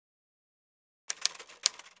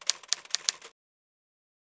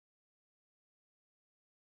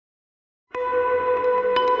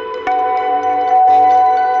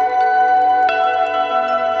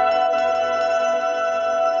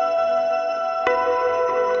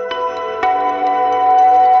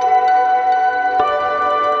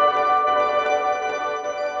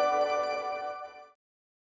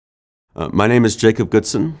My name is Jacob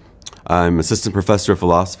Goodson. I'm assistant professor of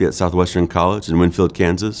philosophy at Southwestern College in Winfield,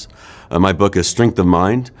 Kansas. My book is Strength of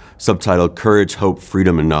Mind, subtitled Courage, Hope,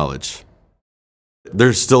 Freedom, and Knowledge.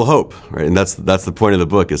 There's still hope, right? And that's the point of the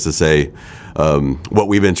book, is to say what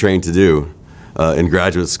we've been trained to do in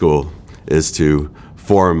graduate school is to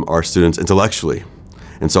form our students intellectually.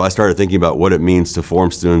 And so I started thinking about what it means to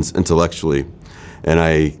form students intellectually. And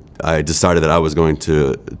I decided that I was going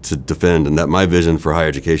to defend, and that my vision for higher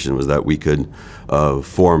education was that we could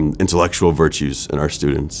form intellectual virtues in our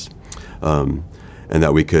students, and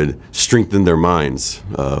that we could strengthen their minds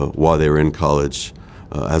while they were in college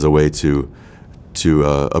as a way to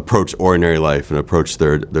approach ordinary life and approach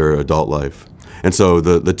their adult life. And so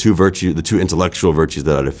the two intellectual virtues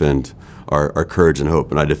that I defend are courage and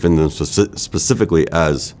hope, and I defend them specifically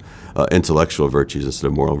as intellectual virtues instead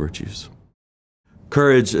of moral virtues.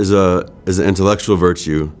 Courage is an intellectual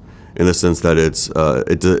virtue in the sense that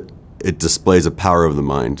it displays a power of the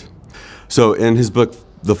mind. So in his book,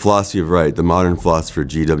 The Philosophy of Right, the modern philosopher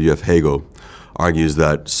G.W.F. Hegel argues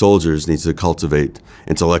that soldiers need to cultivate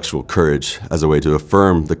intellectual courage as a way to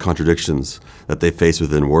affirm the contradictions that they face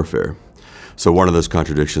within warfare. So one of those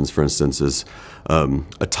contradictions, for instance, is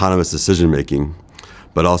autonomous decision-making,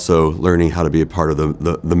 but also learning how to be a part of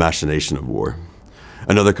the machination of war.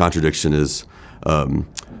 Another contradiction is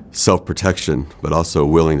self-protection, but also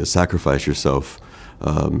willing to sacrifice yourself,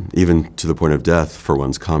 even to the point of death, for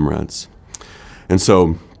one's comrades. And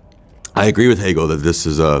so I agree with Hegel that this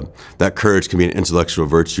is that courage can be an intellectual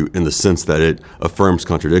virtue in the sense that it affirms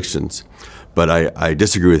contradictions. But I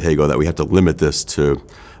disagree with Hegel that we have to limit this to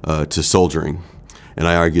soldiering. And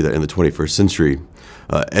I argue that in the 21st century,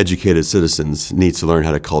 educated citizens need to learn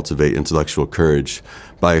how to cultivate intellectual courage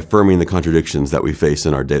by affirming the contradictions that we face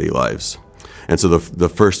in our daily lives. And so the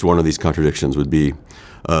first one of these contradictions would be,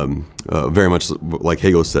 very much like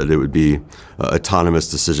Hegel said, it would be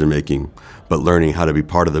autonomous decision-making, but learning how to be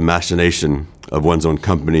part of the machination of one's own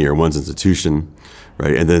company or one's institution,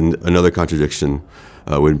 right? And then another contradiction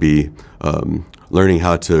would be learning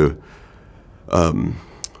how to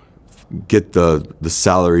get the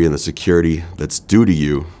salary and the security that's due to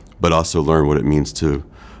you, but also learn what it means to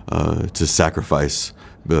sacrifice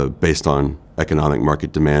based on economic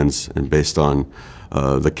market demands and based on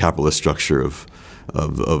the capitalist structure of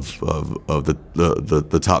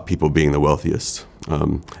the top people being the wealthiest.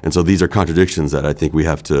 And so these are contradictions that I think we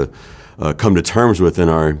have to come to terms with in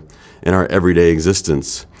our everyday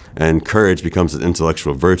existence. And courage becomes an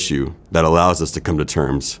intellectual virtue that allows us to come to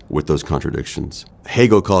terms with those contradictions.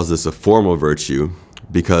 Hegel calls this a formal virtue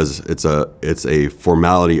because it's a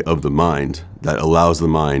formality of the mind that allows the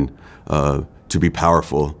mind to be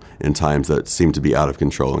powerful in times that seem to be out of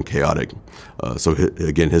control and chaotic. So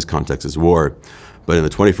again, his context is war. But in the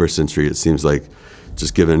 21st century, it seems like,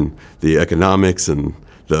 just given the economics and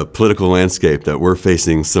the political landscape, that we're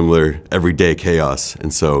facing similar everyday chaos.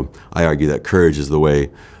 And so I argue that courage is the way,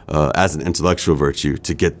 as an intellectual virtue,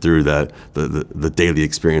 to get through the daily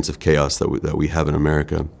experience of chaos that we have in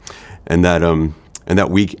America. And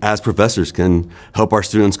that we, as professors, can help our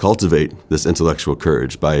students cultivate this intellectual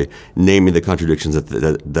courage by naming the contradictions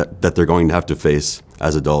that they're going to have to face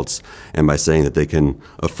as adults, and by saying that they can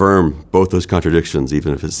affirm both those contradictions,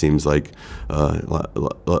 even if it seems like they're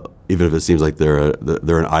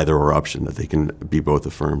an either-or option, that they can be both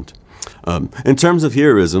affirmed. In terms of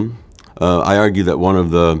heroism, I argue that one of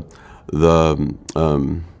the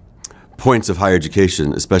points of higher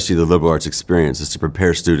education, especially the liberal arts experience, is to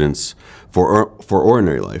prepare students for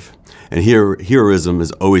ordinary life. And heroism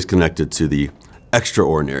is always connected to the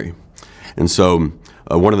extraordinary. And so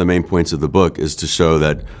one of the main points of the book is to show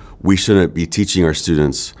that we shouldn't be teaching our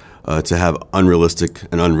students to have unrealistic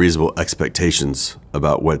and unreasonable expectations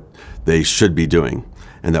about what they should be doing,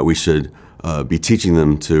 and that we should be teaching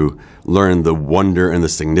them to learn the wonder and the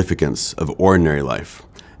significance of ordinary life,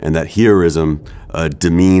 and that heroism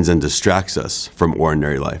demeans and distracts us from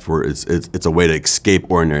ordinary life, where it's a way to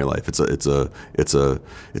escape ordinary life. It's an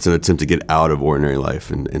attempt to get out of ordinary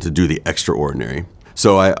life and to do the extraordinary.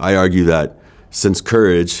 So I argue that since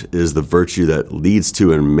courage is the virtue that leads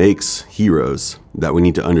to and makes heroes, that we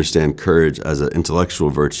need to understand courage as an intellectual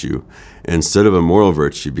virtue instead of a moral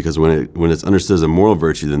virtue, because when it's understood as a moral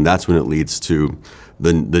virtue, then that's when it leads to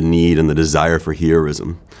the need and the desire for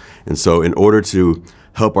heroism. And so in order to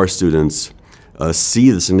help our students see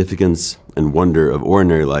the significance and wonder of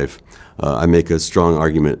ordinary life, I make a strong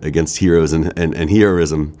argument against heroes and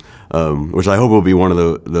heroism, which I hope will be one of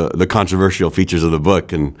the controversial features of the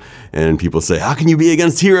book. And people say, how can you be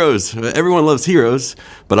against heroes? Everyone loves heroes.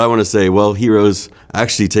 But I want to say, well, heroes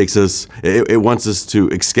actually takes us, it wants us to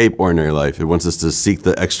escape ordinary life. It wants us to seek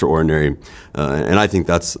the extraordinary. And I think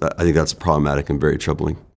that's problematic and very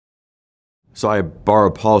troubling. So I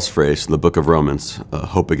borrow Paul's phrase from the book of Romans,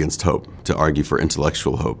 hope against hope, to argue for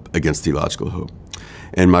intellectual hope against theological hope.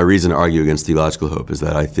 And my reason to argue against theological hope is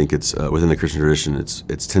that I think it's, within the Christian tradition,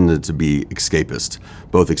 it's tended to be escapist,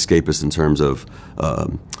 both escapist in terms of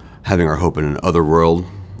having our hope in an other world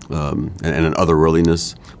and an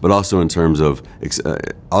otherworldliness, but also in terms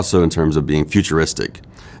of being futuristic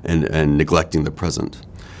and neglecting the present.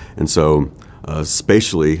 And so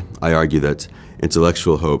spatially, I argue that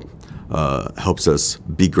intellectual hope helps us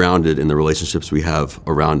be grounded in the relationships we have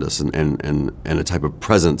around us and a type of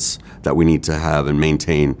presence that we need to have and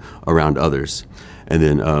maintain around others. And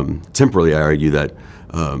then temporally, I argue that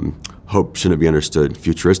hope shouldn't be understood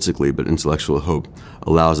futuristically, but intellectual hope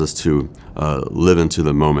allows us to live into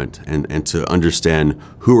the moment and to understand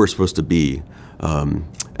who we're supposed to be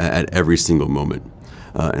at every single moment.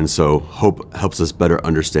 And so hope helps us better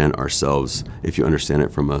understand ourselves if you understand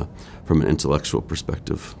it from an intellectual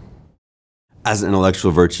perspective. As an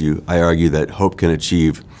intellectual virtue, I argue that hope can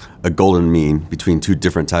achieve a golden mean between two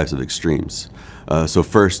different types of extremes. So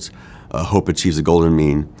first, hope achieves a golden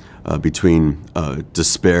mean between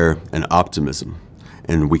despair and optimism.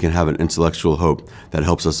 And we can have an intellectual hope that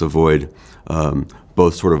helps us avoid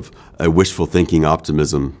both sort of a wishful thinking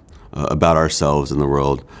optimism about ourselves and the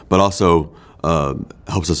world, but also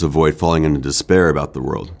helps us avoid falling into despair about the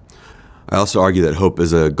world. I also argue that hope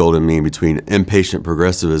is a golden mean between impatient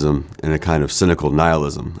progressivism and a kind of cynical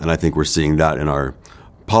nihilism. And I think we're seeing that in our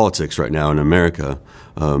politics right now in America,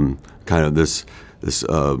 kind of this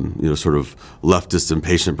sort of leftist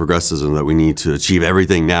impatient progressivism that we need to achieve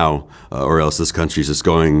everything now, or else this country is just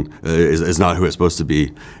is not who it's supposed to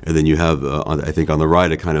be. And then you have, I think on the right,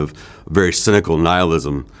 a kind of very cynical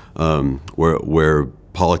nihilism where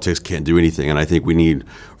politics can't do anything. And I think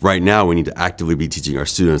right now we need to actively be teaching our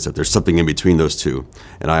students that there's something in between those two.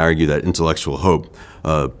 And I argue that intellectual hope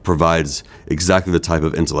provides exactly the type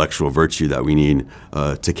of intellectual virtue that we need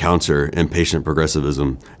to counter impatient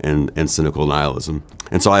progressivism and cynical nihilism.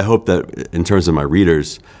 And so I hope that in terms of my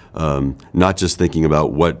readers, not just thinking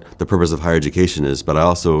about what the purpose of higher education is, but I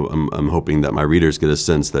also am hoping that my readers get a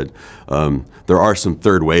sense that there are some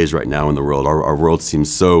third ways right now in the world. Our world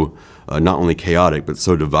seems so not only chaotic, but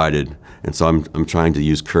so divided. And so I'm trying to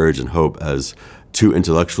use courage and hope as two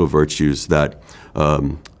intellectual virtues that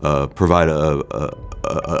provide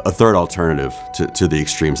a third alternative to the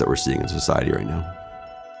extremes that we're seeing in society right now.